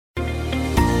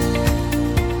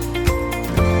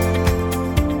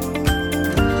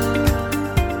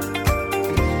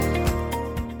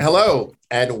Hello,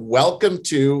 and welcome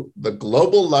to the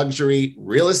Global Luxury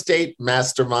Real Estate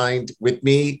Mastermind with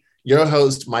me, your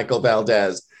host, Michael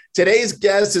Valdez. Today's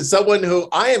guest is someone who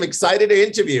I am excited to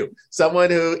interview, someone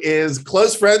who is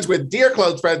close friends with dear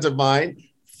close friends of mine,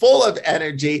 full of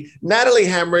energy, Natalie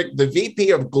Hamrick, the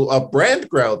VP of Brand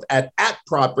Growth at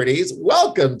Properties.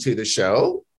 Welcome to the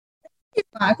show. Hey,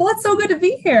 Michael, it's so good to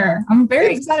be here. I'm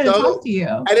very excited to talk to you.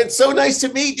 And it's so nice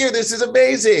to meet you. This is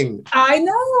amazing. I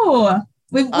know.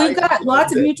 We've got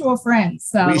lots of mutual friends.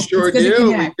 So we sure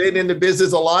do. We've been in the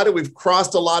business a lot and we've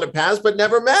crossed a lot of paths, but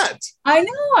never met. I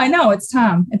know. It's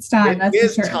time. It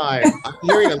is time. I'm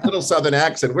hearing a little Southern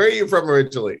accent. Where are you from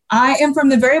originally? I am from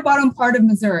the very bottom part of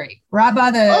Missouri, right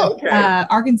by the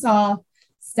Arkansas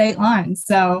state line.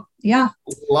 So yeah.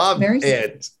 Love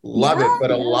it.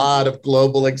 But a lot of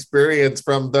global experience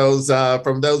from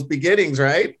those beginnings,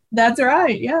 right? That's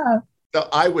right. Yeah. So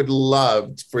I would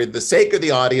love, for the sake of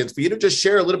the audience, for you to just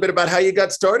share a little bit about how you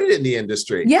got started in the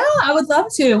industry. Yeah, I would love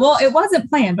to. Well, it wasn't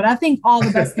planned, but I think all the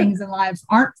best things in life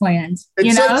aren't planned.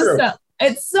 So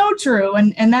it's so true.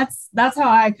 And that's how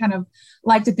I kind of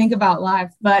like to think about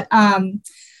life. But I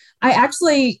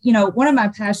actually, one of my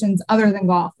passions other than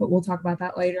golf, but we'll talk about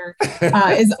that later,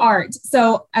 is art.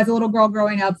 So as a little girl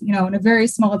growing up, in a very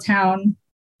small town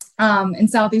in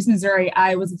Southeast Missouri,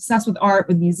 I was obsessed with art,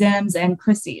 with museums and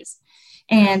Christie's.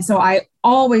 And so I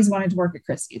always wanted to work at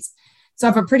Christie's. So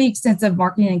I have a pretty extensive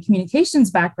marketing and communications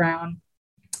background.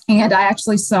 And I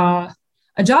actually saw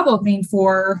a job opening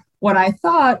for what I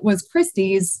thought was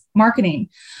Christie's marketing.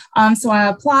 So I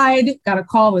applied, got a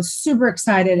call, was super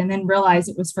excited, and then realized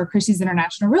it was for Christie's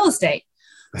International Real Estate.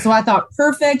 So I thought,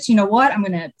 perfect, you know what? I'm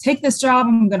going to take this job.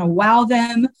 I'm going to wow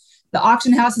them. The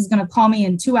auction house is going to call me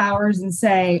in 2 hours and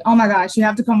say, oh my gosh, you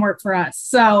have to come work for us.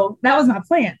 So that was my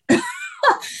plan.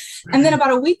 And then about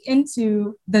a week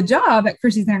into the job at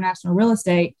Christie's International Real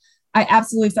Estate, I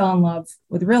absolutely fell in love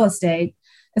with real estate,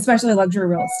 especially luxury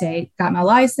real estate, got my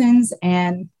license,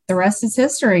 and the rest is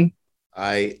history.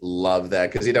 I love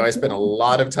that because, I spent a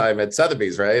lot of time at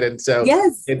Sotheby's, right? And so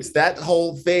It's that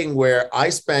whole thing where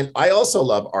I also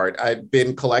love art. I've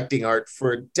been collecting art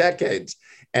for decades.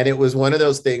 And it was one of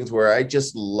those things where I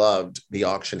just loved the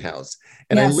auction house.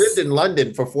 And I lived in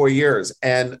London for 4 years.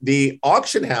 And the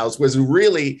auction house was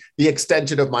really the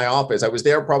extension of my office. I was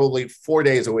there probably 4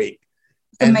 days a week.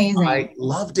 And amazing. I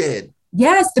loved it.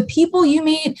 Yes, the people you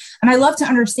meet. And I love to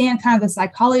understand kind of the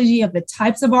psychology of the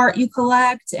types of art you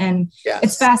collect. And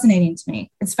it's fascinating to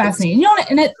me. It's fascinating.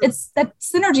 It's that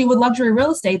synergy with luxury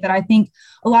real estate that I think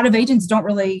a lot of agents don't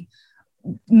really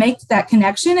make that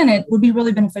connection. And it would be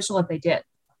really beneficial if they did.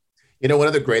 One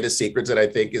of the greatest secrets that I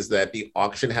think is that the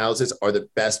auction houses are the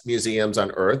best museums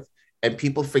on earth and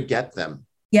people forget them.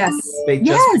 Yes. They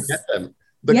just forget them.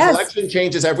 The collection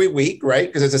changes every week, right?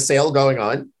 Because there's a sale going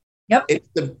on. Yep. It's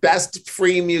the best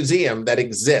free museum that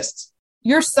exists.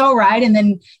 You're so right. And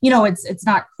then, it's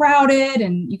not crowded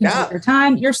and you can take your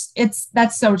time.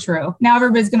 That's so true. Now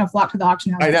everybody's going to flock to the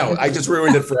auction house. I know. I just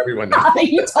ruined it for everyone now.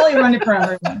 You totally ruined it for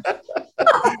everyone.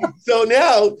 So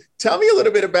now tell me a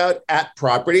little bit about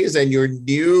Properties and your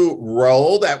new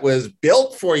role that was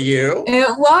built for you.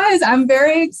 It was. I'm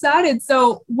very excited.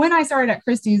 So when I started at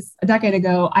Christie's a decade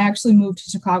ago, I actually moved to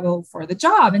Chicago for the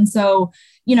job. And so,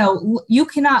 you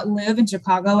cannot live in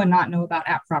Chicago and not know about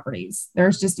Properties.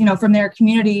 There's just, from their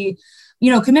community,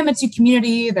 commitment to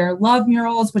community, their love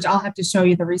murals, which I'll have to show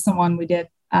you the recent one we did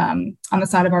on the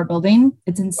side of our building.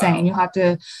 It's insane.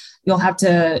 Wow. You'll have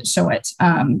to show it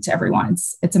to everyone.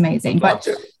 It's amazing. But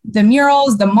the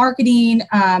murals, the marketing,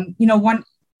 one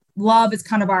love is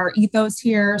kind of our ethos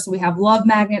here. So we have love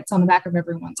magnets on the back of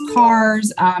everyone's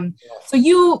cars. So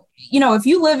if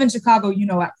you live in Chicago,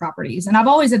 Properties. And I've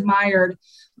always admired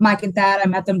Mike and Thad. I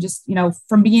met them just,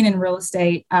 from being in real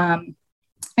estate.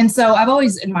 And so I've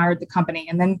always admired the company.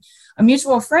 And then a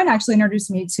mutual friend actually introduced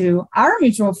me to our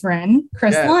mutual friend,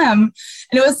 Chris Lim.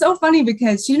 And it was so funny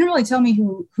because she didn't really tell me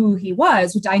who he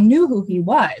was, which I knew who he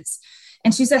was.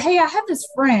 And she said, hey, I have this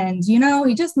friend,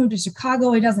 he just moved to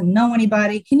Chicago. He doesn't know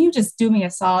anybody. Can you just do me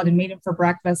a solid and meet him for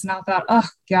breakfast? And I thought, oh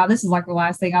God, this is like the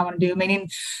last thing I want to do, meeting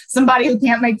somebody who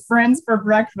can't make friends for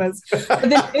breakfast. But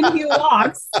then in he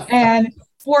walks, and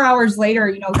 4 hours later,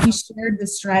 he shared the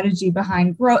strategy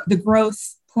behind the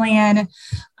growth plan,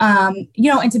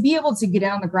 and to be able to get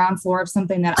in on the ground floor of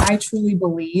something that I truly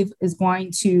believe is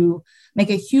going to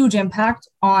make a huge impact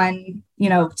on,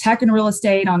 tech and real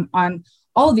estate, on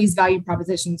all of these value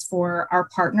propositions for our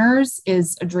partners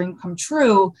is a dream come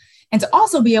true. And to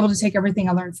also be able to take everything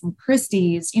I learned from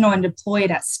Christie's, and deploy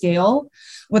it at scale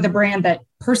with a brand that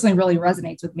personally really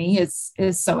resonates with me is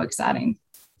so exciting.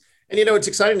 And, it's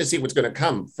exciting to see what's going to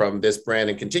come from this brand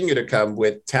and continue to come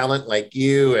with talent like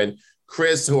you and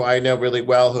Chris, who I know really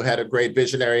well, who had a great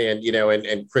visionary, and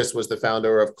and Chris was the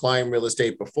founder of Klein Real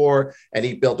Estate before, and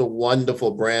he built a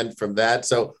wonderful brand from that.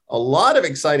 So a lot of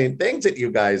exciting things that you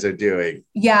guys are doing.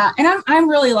 Yeah, and I'm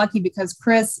really lucky because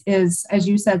Chris is, as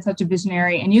you said, such a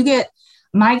visionary, and you get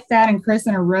Mike, Thad, and Chris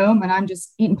in a room, and I'm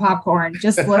just eating popcorn,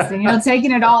 just listening,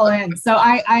 taking it all in. So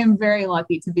I am very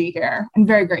lucky to be here and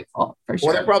very grateful for sure.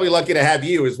 Well, they're probably lucky to have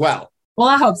you as well. Well,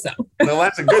 I hope so. Well,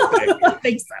 that's a good thing. I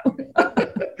think so.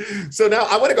 So now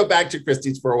I want to go back to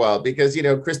Christie's for a while because,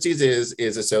 Christie's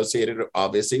is associated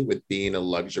obviously with being a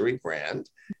luxury brand.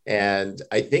 And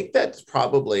I think that's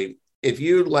probably, if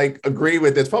you agree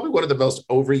with this, probably one of the most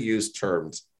overused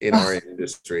terms in our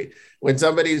industry. When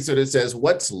somebody sort of says,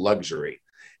 what's luxury?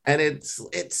 And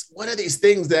it's one of these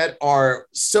things that are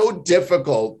so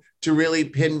difficult to really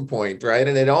pinpoint, right?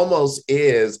 And it almost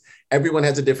is, everyone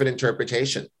has a different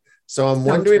interpretation. So I'm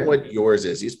wondering what yours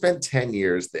is. You spent 10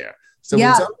 years there. So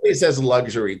when somebody says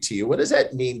luxury to you, what does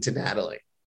that mean to Natalie?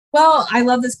 Well, I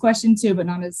love this question too, but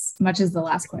not as much as the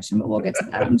last question, but we'll get to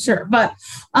that, I'm sure. But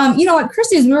at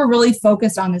Christie's, we were really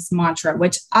focused on this mantra,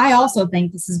 which I also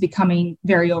think this is becoming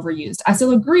very overused. I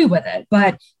still agree with it,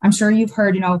 but I'm sure you've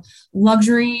heard,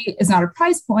 luxury is not a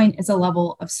price point, it's a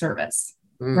level of service,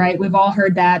 right? We've all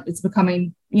heard that. It's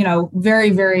becoming, very,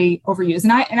 very overused.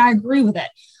 And I agree with it.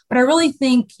 But I really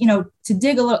think, to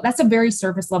dig a little, that's a very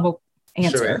surface level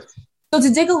answer. Sure. So to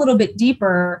dig a little bit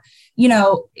deeper,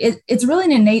 it's really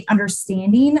an innate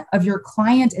understanding of your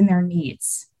client and their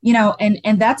needs,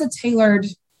 and that's a tailored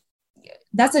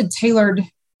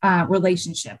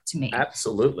relationship to me.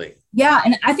 Absolutely. Yeah.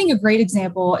 And I think a great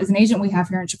example is an agent we have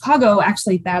here in Chicago,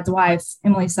 actually Thad's wife,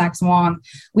 Emily Sachs-Wong.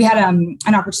 We had an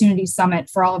opportunity summit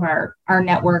for all of our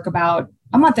network about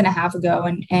a month and a half ago.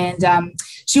 And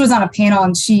she was on a panel,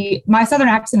 and my Southern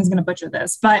accent is going to butcher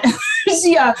this, but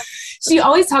she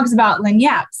always talks about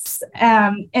lagniappes.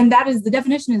 And that is, the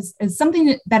definition is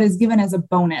something that is given as a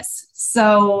bonus.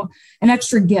 So an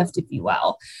extra gift, if you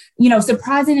will,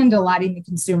 surprising and delighting the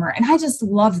consumer. And I just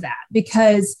love that,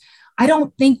 because I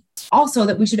don't think also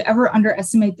that we should ever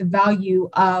underestimate the value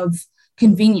of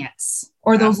convenience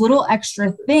or those little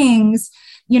extra things,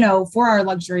 for our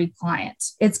luxury client.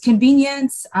 It's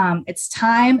convenience, it's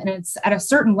time, and it's at a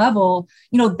certain level,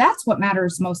 that's what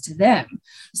matters most to them.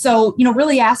 So,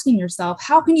 really asking yourself,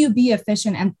 how can you be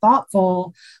efficient and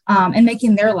thoughtful and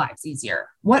making their lives easier?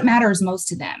 What matters most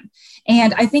to them?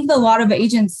 And I think a lot of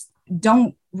agents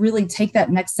don't really take that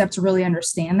next step to really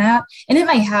understand that. And it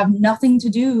may have nothing to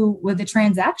do with the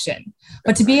transaction,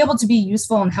 but to be able to be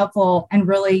useful and helpful and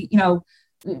really,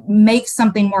 make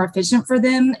something more efficient for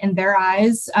them in their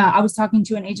eyes. I was talking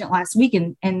to an agent last week,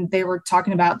 and they were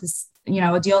talking about this,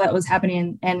 a deal that was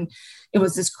happening, and it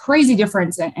was this crazy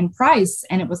difference in price,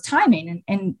 and it was timing.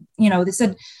 And they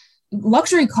said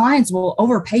luxury clients will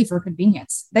overpay for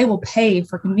convenience. They will pay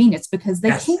for convenience because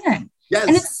they can. Yes.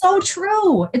 And it's so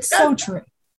true. It's so true.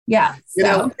 Yeah.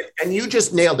 And you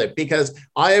just nailed it, because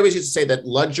I always used to say that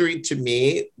luxury to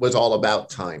me was all about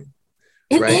time.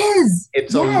 It is.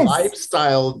 It's a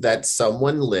lifestyle that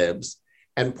someone lives.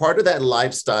 And part of that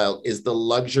lifestyle is the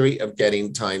luxury of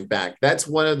getting time back. That's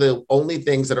one of the only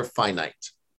things that are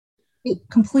finite. I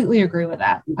completely agree with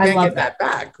that. I love that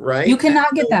back, right? You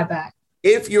cannot get that back.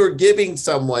 If you're giving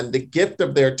someone the gift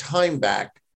of their time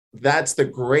back, that's the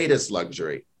greatest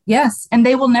luxury. Yes. And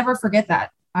they will never forget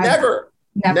that. Never.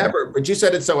 But you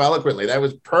said it so eloquently. That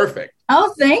was perfect.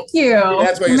 Oh, thank you.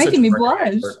 That's why you're making me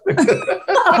blush.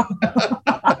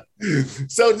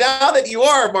 So now that you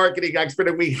are a marketing expert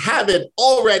and we have it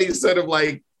already sort of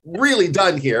really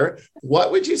done here,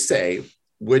 what would you say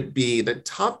would be the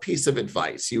top piece of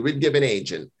advice you would give an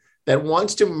agent that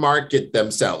wants to market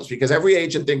themselves? Because every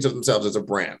agent thinks of themselves as a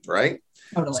brand, right?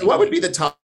 Totally. So what would be the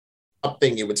top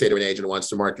thing you would say to an agent who wants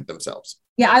to market themselves?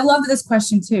 Yeah, I love this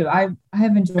question too. I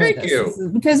have enjoyed Thank this. you.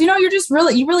 Because, you're just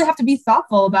you really have to be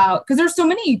thoughtful about, because there's so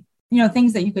many,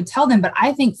 things that you could tell them. But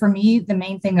I think for me, the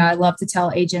main thing I love to tell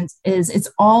agents is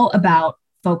it's all about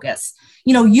focus.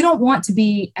 You don't want to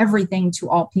be everything to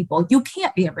all people. You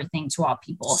can't be everything to all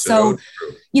people. So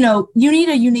you need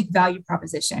a unique value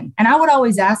proposition. And I would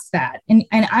always ask that. And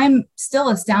I'm still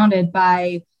astounded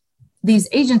by these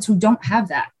agents who don't have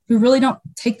that, who really don't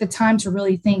take the time to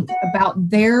really think about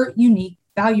their unique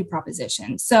value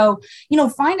proposition. So,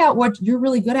 find out what you're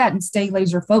really good at and stay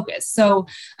laser focused. So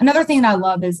another thing that I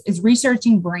love is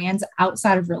researching brands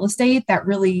outside of real estate that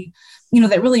really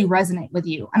that really resonate with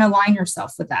you, and align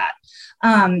yourself with that.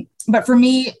 But for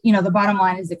me, the bottom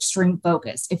line is extreme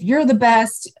focus. If you're the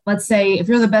best, let's say, if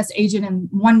you're the best agent in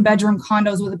 1-bedroom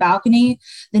condos with a balcony,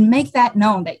 then make that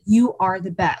known that you are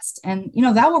the best. And,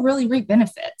 that will really reap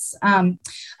benefits.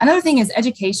 Another thing is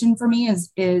education for me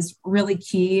is really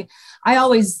key. I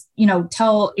always,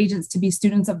 tell agents to be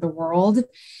students of the world,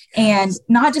 and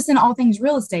not just in all things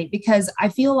real estate, because I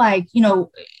feel like,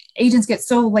 agents get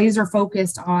so laser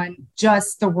focused on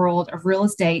just the world of real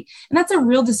estate. And that's a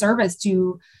real disservice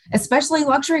to especially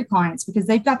luxury clients, because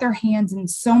they've got their hands in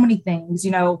so many things.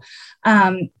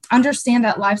 Understand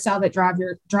that lifestyle that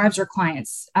drives your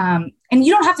clients. And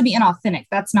you don't have to be inauthentic.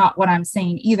 That's not what I'm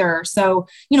saying either. So,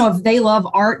 if they love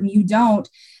art and you don't,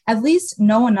 at least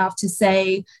know enough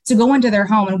to go into their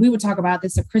home. And we would talk about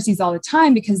this at Christie's all the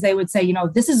time, because they would say,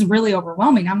 this is really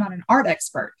overwhelming. I'm not an art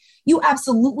expert. You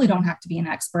absolutely don't have to be an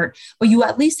expert, but you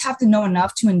at least have to know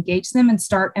enough to engage them and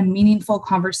start a meaningful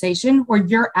conversation where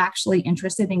you're actually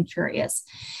interested and curious.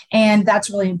 And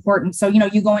that's really important. So,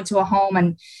 you go into a home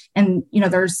and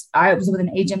I was with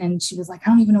an agent and she was like, I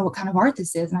don't even know what kind of art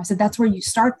this is. And I said, that's where you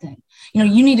start then.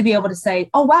 You need to be able to say,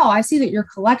 oh, wow, I see that you're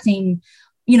collecting,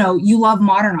 you love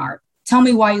modern art. Tell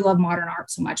me why you love modern art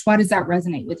so much. Why does that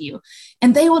resonate with you?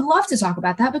 And they would love to talk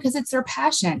about that because it's their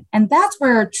passion. And that's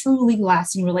where truly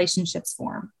lasting relationships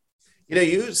form.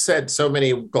 You said so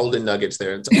many golden nuggets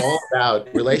there. It's all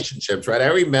about relationships, right? I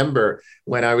remember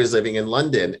when I was living in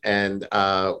London and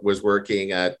was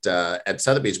working at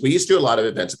Sotheby's, we used to do a lot of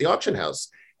events at the auction house.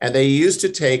 And they used to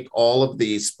take all of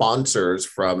the sponsors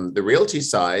from the realty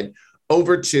side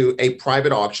over to a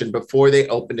private auction before they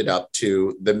opened it up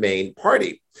to the main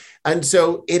party. And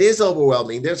so it is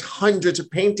overwhelming. There's hundreds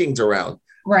of paintings around.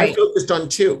 Right. I focused on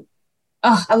 2.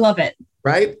 Oh, I love it.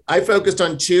 Right. I focused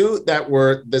on 2 that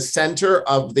were the center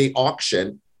of the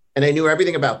auction, and I knew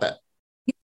everything about that.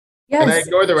 Yes. And I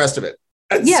ignored the rest of it.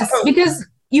 And yes, because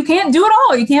you can't do it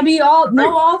all. You can't be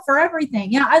know all for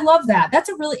everything. Yeah, I love that. That's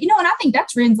a really, and I think that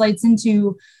translates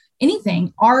into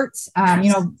anything, art,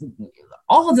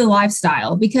 all of the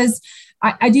lifestyle, because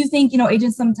I do think,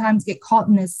 agents sometimes get caught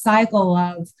in this cycle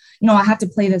of, I have to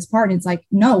play this part. And it's like,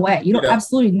 no way. You don't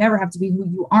absolutely never have to be who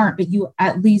you aren't, but you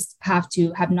at least have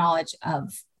to have knowledge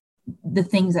of the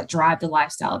things that drive the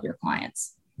lifestyle of your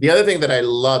clients. The other thing that I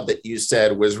love that you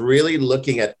said was really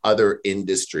looking at other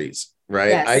industries, right?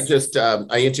 Yes.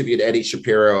 I interviewed Eddie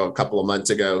Shapiro a couple of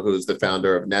months ago, who's the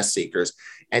founder of Nest Seekers.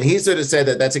 And he sort of said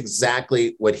that that's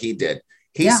exactly what he did.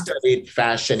 He studied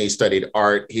fashion, he studied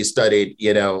art, he studied,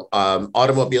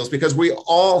 automobiles, because we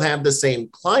all have the same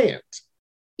client.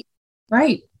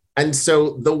 Right. And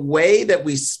so the way that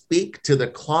we speak to the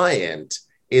client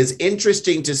is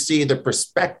interesting to see the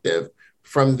perspective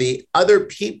from the other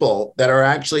people that are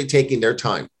actually taking their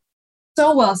time.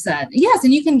 So well said. Yes.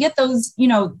 And you can get those,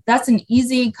 that's an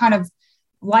easy kind of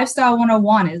lifestyle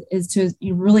 101 is to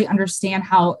really understand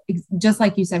how, just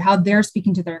like you said, how they're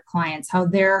speaking to their clients, how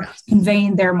they're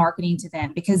conveying their marketing to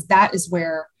them, because that is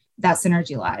where that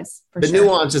synergy lies. The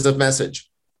nuances of message.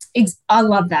 I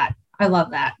love that.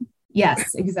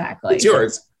 Yes, exactly. It's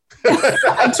yours.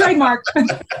 Trademark.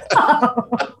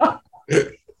 All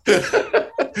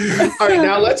right,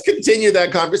 now let's continue that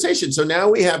conversation. So now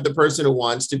we have the person who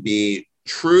wants to be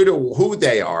true to who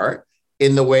they are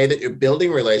in the way that you're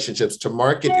building relationships to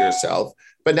market yourself.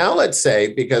 But now let's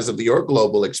say, because of your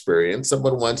global experience,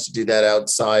 someone wants to do that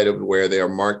outside of where their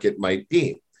market might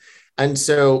be. And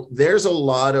so there's a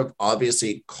lot of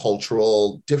obviously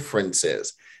cultural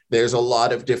differences. There's a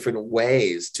lot of different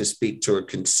ways to speak to a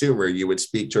consumer. You would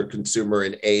speak to a consumer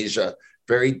in Asia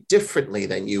very differently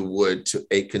than you would to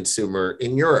a consumer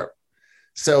in Europe.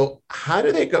 So how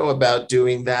do they go about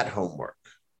doing that homework?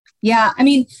 Yeah. I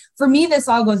mean, for me, this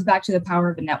all goes back to the power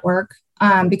of a network,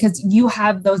 because you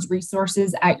have those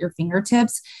resources at your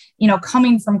fingertips.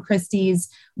 Coming from Christie's,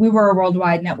 we were a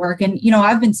worldwide network. And,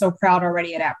 I've been so proud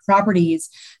already at Properties,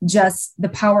 just the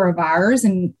power of ours.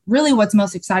 And really what's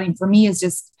most exciting for me is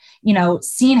just,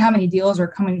 seeing how many deals are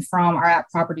coming from our App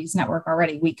Properties network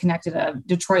already. We connected a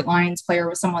Detroit Lions player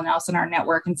with someone else in our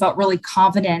network and felt really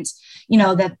confident,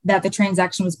 that the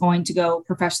transaction was going to go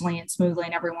professionally and smoothly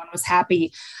and everyone was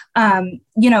happy.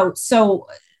 So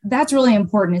that's really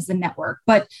important, is the network.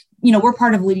 But, we're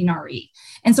part of Leading RE.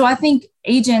 And so I think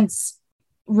agents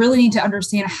really need to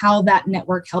understand how that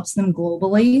network helps them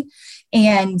globally.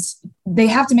 And they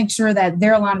have to make sure that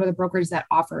they're aligned with a brokerage that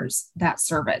offers that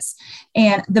service.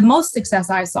 And the most success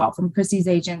I saw from Christie's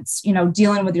agents,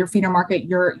 dealing with your feeder market,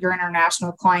 your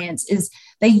international clients, is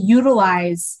they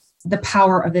utilize the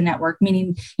power of the network,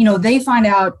 meaning, they find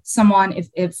out someone,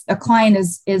 if a client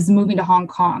is moving to Hong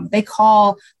Kong, they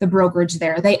call the brokerage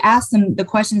there. They ask them the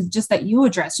questions just that you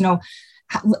addressed,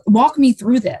 walk me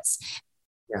through this.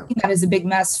 Yeah. I think that is a big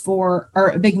miss for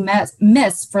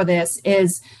this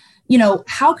is,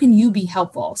 how can you be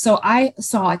helpful? So I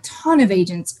saw a ton of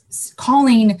agents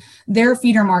calling their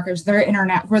feeder markets, their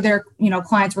internet, where their,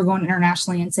 clients were going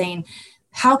internationally and saying,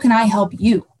 how can I help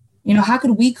you? How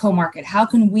could we co-market? How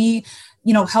can we,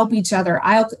 help each other?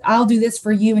 I'll do this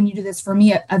for you and you do this for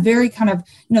me. A very kind of,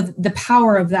 the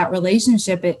power of that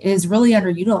relationship is really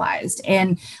underutilized.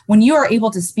 And when you are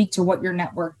able to speak to what your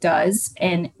network does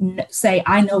and say,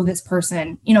 I know this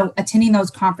person, attending those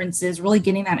conferences, really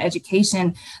getting that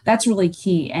education, that's really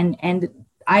key. And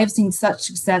I have seen such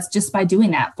success just by doing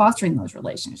that, fostering those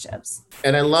relationships.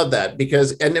 And I love that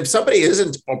because, and if somebody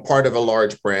isn't a part of a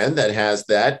large brand that has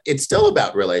that, it's still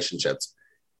about relationships.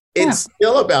 It's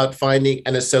still about finding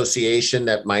an association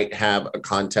that might have a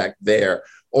contact there,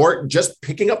 or just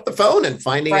picking up the phone and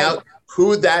finding out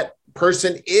who that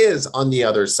person is on the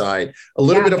other side. A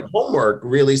little bit of homework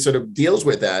really sort of deals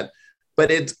with that,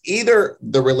 but it's either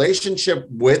the relationship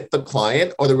with the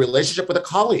client or the relationship with a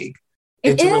colleague.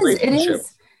 It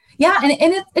is. Yeah.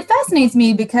 And it fascinates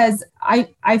me because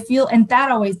I feel, and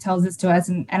that always tells this to us,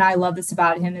 and I love this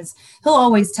about him, is he'll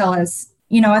always tell us,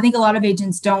 I think a lot of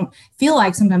agents don't feel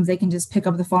like sometimes they can just pick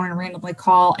up the phone and randomly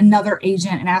call another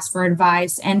agent and ask for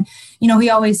advice. And, he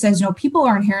always says, people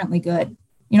are inherently good.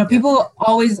 People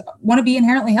always want to be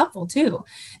inherently helpful too.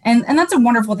 And that's a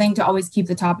wonderful thing to always keep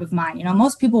the top of mind.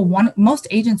 Most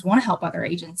agents want to help other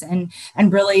agents and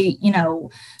really,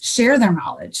 share their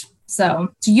knowledge.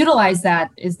 So to utilize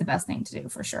that is the best thing to do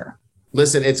for sure.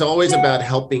 Listen, it's always about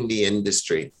helping the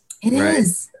industry. It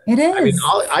is. It is. I mean,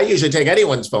 I usually take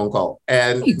anyone's phone call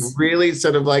and really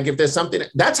sort of like, if there's something,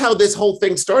 that's how this whole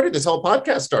thing started. This whole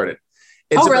podcast started.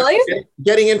 It's really?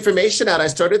 Getting information out. I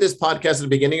started this podcast at the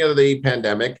beginning of the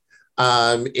pandemic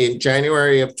in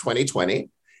January of 2020.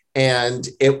 And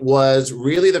it was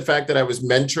really the fact that I was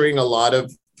mentoring a lot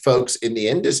of folks in the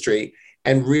industry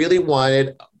and really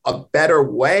wanted a better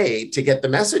way to get the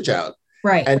message out.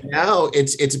 Right. And now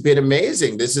it's been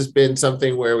amazing. This has been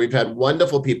something where we've had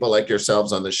wonderful people like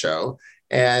yourselves on the show.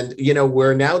 And,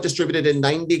 we're now distributed in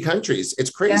 90 countries.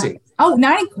 It's crazy. Yeah. Oh,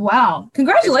 90. Wow.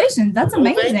 Congratulations. That's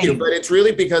amazing. Thank you. But it's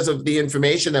really because of the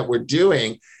information that we're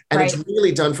doing. And it's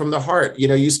really done from the heart.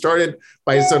 You started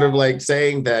by sort of like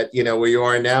saying that, where you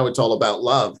are now, it's all about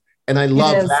love. And I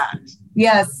love that.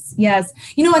 Yes. Yes.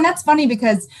 And that's funny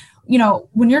because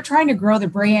when you're trying to grow the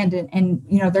brand and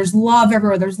there's love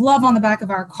everywhere, there's love on the back of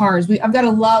our cars. I've got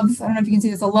I don't know if you can see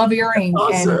this, a love earring.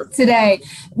 Awesome. And today,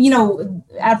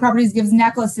 Ad Properties gives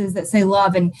necklaces that say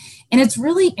love. And it's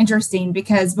really interesting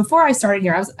because before I started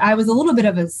here, I was a little bit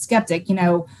of a skeptic,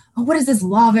 what is this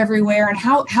love everywhere? And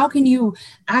how can you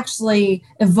actually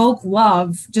evoke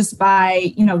love just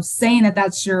by, saying that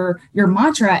that's your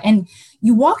mantra? And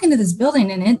you walk into this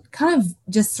building and it kind of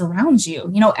just surrounds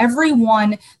you.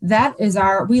 Everyone,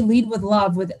 we lead with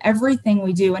love with everything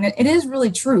we do. And it is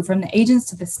really true, from the agents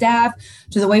to the staff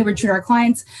to the way we treat our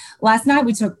clients. Last night,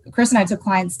 Chris and I took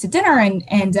clients to dinner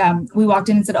and we walked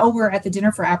in and said, we're at the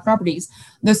dinner for Ad Properties.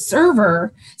 The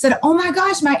server said, oh my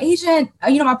gosh, my agent,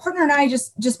 my partner and I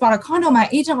just bought a condo. My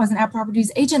agent was an Ad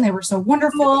Properties agent. They were so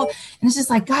wonderful. And it's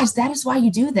just like, guys, that is why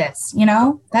you do this.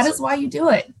 That is why you do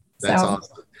it. That's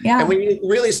awesome. Yeah. And when you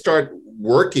really start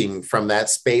working from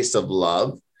that space of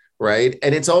love, right?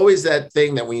 And it's always that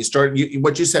thing that when you start,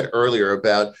 what you said earlier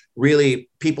about really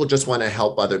people just want to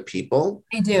help other people.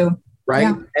 They do. Right.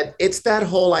 Yeah. And it's that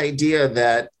whole idea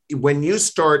that when you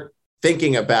start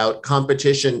thinking about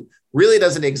competition really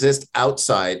doesn't exist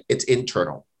outside, it's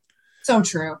internal. So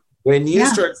true. When you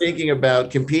start thinking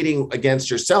about competing against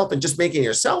yourself and just making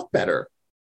yourself better,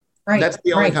 that's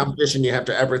the only competition you have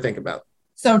to ever think about.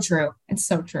 So true. It's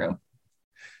so true.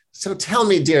 So tell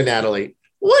me, dear Natalie,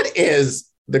 what is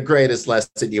the greatest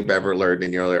lesson you've ever learned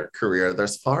in your career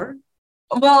thus far?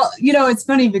 Well, it's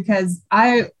funny because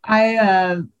my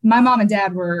mom and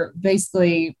dad were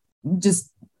basically just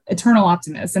eternal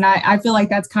optimists. And I feel like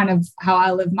that's kind of how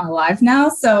I live my life now.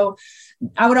 So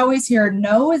I would always hear,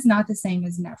 no is not the same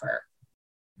as never.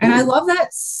 And I love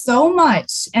that so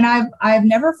much. And I've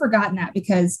never forgotten that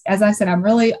because, as I said, I'm a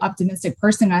really optimistic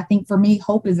person. I think for me,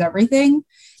 hope is everything.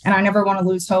 And I never want to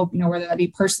lose hope, whether that be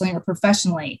personally or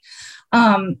professionally.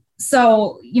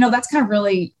 So, that's kind of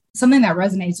really something that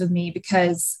resonates with me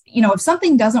because, if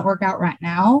something doesn't work out right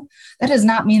now, that does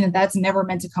not mean that that's never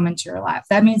meant to come into your life.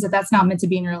 That means that that's not meant to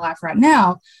be in your life right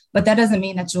now, but that doesn't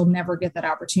mean that you'll never get that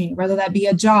opportunity, whether that be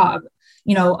a job,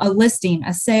 a listing,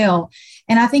 a sale.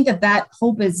 And I think that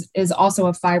hope is also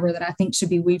a fiber that I think should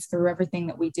be weaved through everything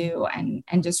that we do. And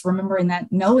just remembering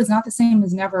that no is not the same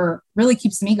as never really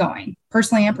keeps me going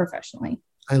personally and professionally.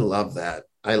 I love that.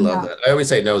 I love that. I always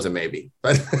say no is a maybe,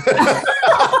 but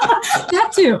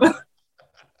that too.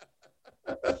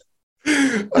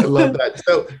 I love that.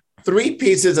 So 3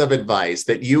 pieces of advice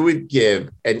that you would give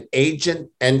an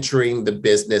agent entering the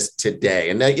business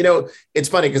today. And now, it's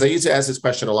funny because I used to ask this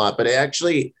question a lot, but it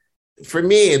actually, for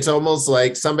me, it's almost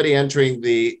like somebody entering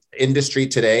the industry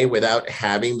today without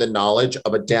having the knowledge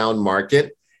of a down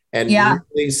market and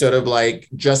really sort of like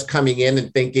just coming in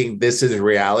and thinking this is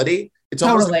reality. It's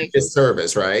almost like a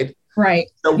disservice, right? Right.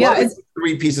 So what are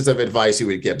 3 pieces of advice you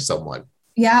would give someone?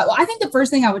 Yeah. Well, I think the first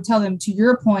thing I would tell them, to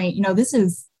your point, this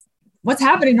is what's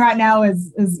happening right now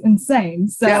is insane.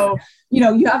 So,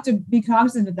 you have to be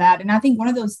cognizant of that. And I think one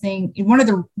of those things, one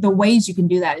of the ways you can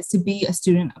do that is to be a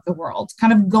student of the world,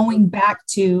 kind of going back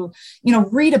to,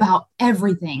 read about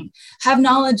everything, have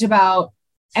knowledge about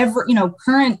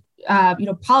current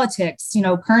politics,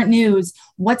 current news,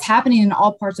 what's happening in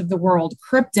all parts of the world,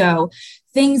 crypto,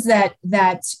 things that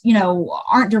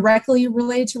aren't directly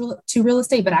related to real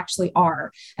estate, but actually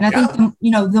are. And I think,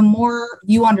 the more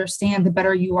you understand, the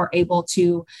better you are able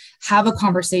to have a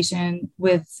conversation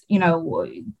with,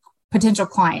 potential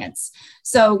clients.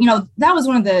 So, that was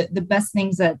one of the best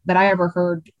things that I ever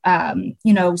heard.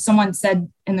 Someone said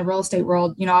in the real estate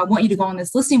world, I want you to go on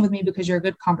this listing with me because you're a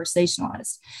good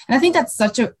conversationalist. And I think that's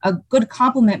such a good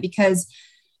compliment, because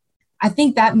I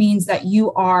think that means that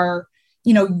you are,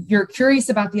 you're curious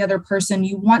about the other person.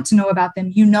 You want to know about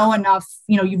them. You know enough,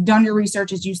 you've done your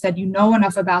research, as you said,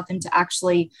 enough about them to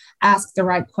actually ask the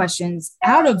right questions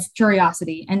out of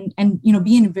curiosity and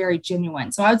being very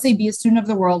genuine. So I would say be a student of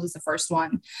the world is the first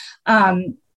one.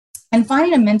 And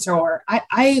finding a mentor.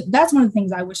 That's one of the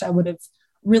things I wish I would have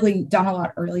really done a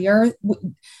lot earlier.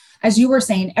 As you were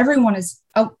saying, everyone is,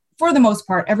 for the most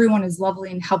part, everyone is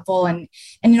lovely and helpful. And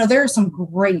there are some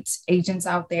great agents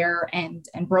out there and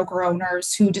broker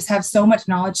owners who just have so much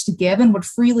knowledge to give and would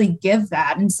freely give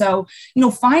that. And so,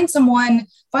 find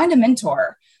a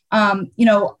mentor.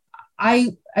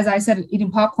 As I said,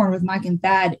 eating popcorn with Mike and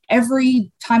Thad,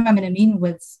 every time I'm in a meeting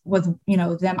with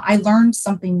them, I learned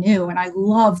something new. And I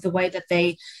love the way that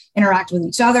they interact with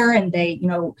each other, and they,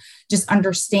 just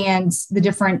understand the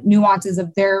different nuances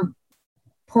of their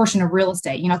portion of real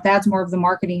estate. Thad's more of the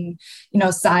marketing,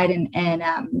 side, and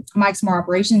Mike's more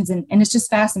operations. And it's just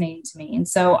fascinating to me. And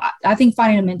so I think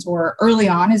finding a mentor early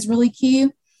on is really key.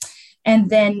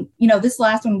 And then, this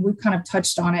last one, we've kind of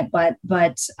touched on it, but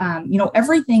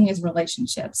everything is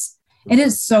relationships. It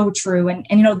is so true.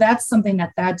 And that's something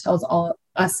that Thad tells all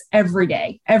us every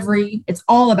day. It's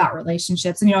all about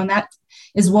relationships. And that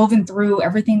is woven through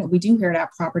everything that we do here at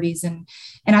App Properties. And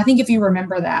I think if you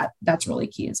remember that, that's really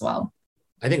key as well.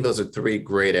 I think those are 3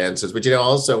 great answers. But,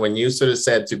 also when you sort of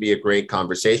said to be a great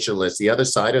conversationalist, the other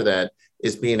side of that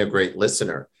is being a great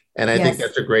listener. And I think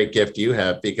that's a great gift you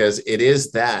have, because it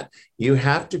is that you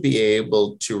have to be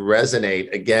able to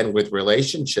resonate again with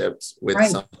relationships with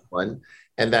someone.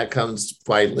 And that comes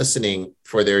by listening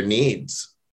for their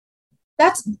needs.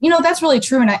 That's really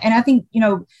true. And I think,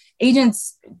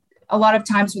 agents, a lot of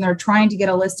times when they're trying to get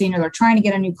a listing or they're trying to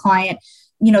get a new client,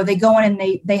 they go in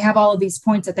and they have all of these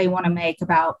points that they want to make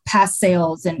about past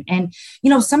sales. And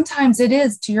sometimes it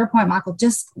is, to your point, Michael,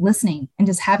 just listening and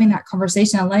just having that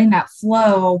conversation and letting that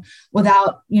flow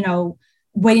without,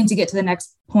 waiting to get to the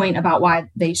next point about why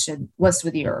they should list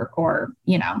with you or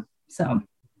so.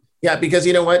 Yeah, because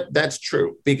you know what? That's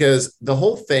true. Because the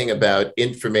whole thing about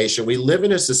information, we live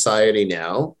in a society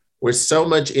now where so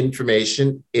much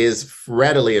information is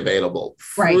readily available,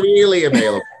 freely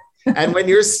available. And when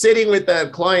you're sitting with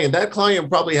that client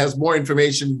probably has more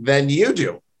information than you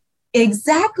do.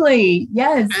 Exactly.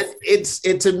 Yes. And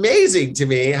it's amazing to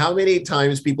me how many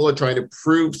times people are trying to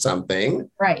prove something.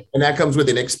 Right. And that comes with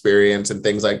inexperience and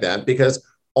things like that, because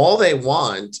all they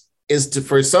want is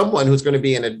for someone who's going to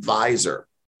be an advisor.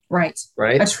 Right.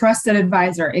 Right. A trusted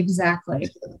advisor. Exactly.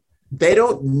 They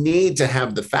don't need to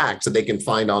have the facts that they can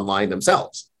find online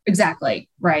themselves. Exactly.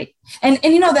 Right. And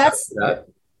that's,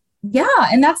 yeah.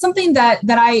 And that's something that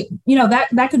I,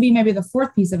 that could be maybe the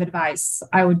 4th piece of advice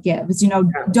I would give is,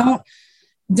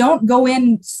 don't go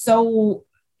in so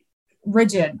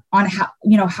rigid on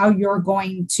how you're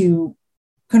going to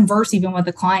converse even with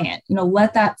the client,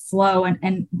 let that flow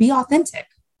and be authentic.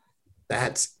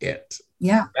 That's it.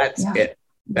 Yeah. That's it.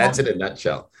 That's it in a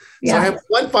nutshell. So I have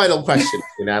one final question,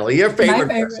 Natalie, your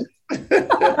favorite.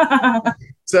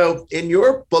 So in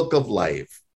your book of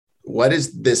life, what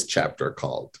is this chapter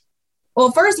called?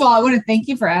 Well, first of all, I want to thank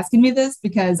you for asking me this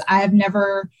because I have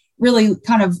never really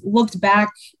kind of looked back,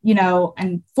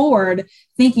 and forward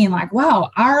thinking like, wow,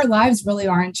 our lives really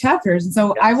are in chapters. And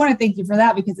so I want to thank you for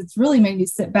that because it's really made me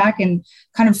sit back and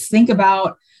kind of think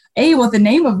about what the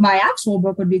name of my actual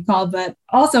book would be called, but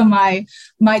also my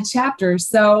chapters.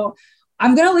 So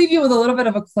I'm going to leave you with a little bit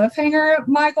of a cliffhanger,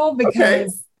 Michael,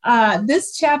 because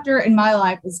this chapter in my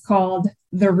life is called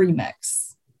The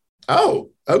Remix. Oh,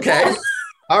 okay.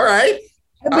 All right.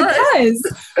 Because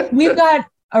we've got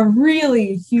a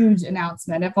really huge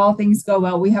announcement. If all things go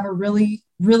well, we have a really,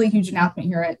 really huge announcement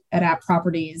here at App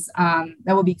Properties that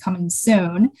will be coming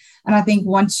soon. And I think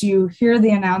once you hear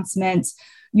the announcement,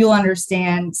 you'll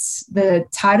understand the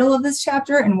title of this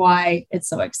chapter and why it's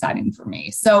so exciting for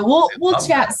me. So we'll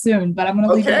chat soon, but I'm going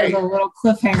to leave you with a little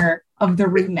cliffhanger of The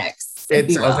Remix.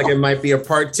 It sounds like it might be a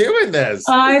part 2 in this.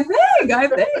 I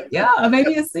think, yeah,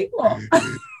 maybe a sequel.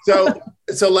 So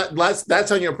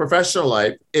that's on your professional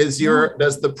life. Does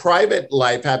the private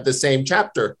life have the same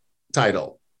chapter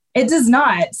title? It does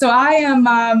not. So I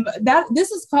am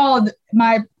this is called,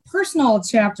 my personal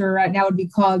chapter right now would be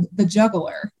called The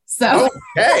Juggler. So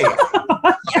okay.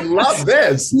 I love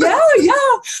this. Yeah.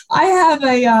 I have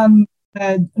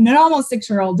an almost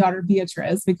 6-year-old daughter,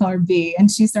 Beatrice. We call her B, and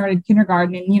she started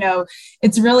kindergarten. And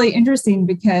it's really interesting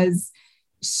because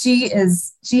she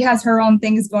has her own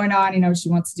things going on. She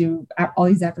wants to do all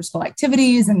these after school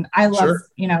activities, and I love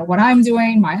what I'm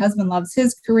doing. My husband loves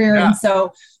his career, and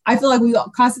so I feel like we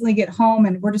constantly get home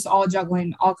and we're just all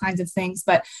juggling all kinds of things.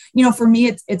 But for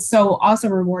me, it's so also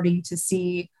rewarding to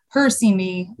see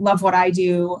me love what I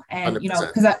do. And, 100%.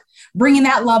 because bringing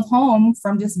that love home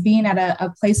from just being at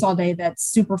a place all day that's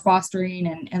super fostering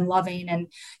and loving, and,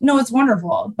 it's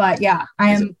wonderful. But yeah,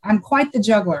 I'm quite the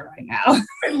juggler right now.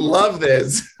 I love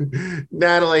this.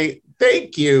 Natalie,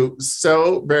 thank you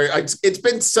so very much. It's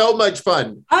been so much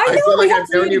fun. I feel like I've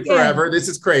known you forever. This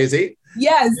is crazy.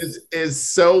 Yes. This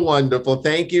is so wonderful.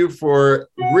 Thank you for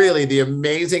really the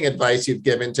amazing advice you've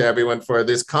given to everyone for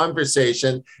this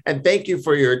conversation. And thank you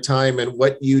for your time and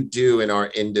what you do in our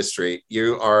industry.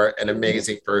 You are an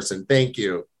amazing person. Thank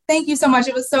you. Thank you so much.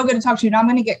 It was so good to talk to you. Now I'm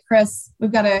going to get Chris. We've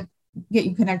got to get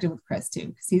you connected with Chris too,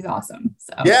 because he's awesome.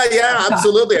 So yeah,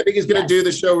 absolutely. I think he's going to do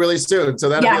the show really soon. So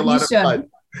that'll be a lot of fun.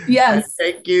 Yes. And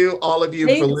thank you, all of you,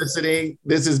 for listening.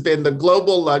 This has been the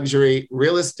Global Luxury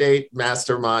Real Estate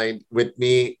Mastermind with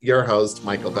me, your host,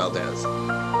 Michael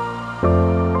Valdez.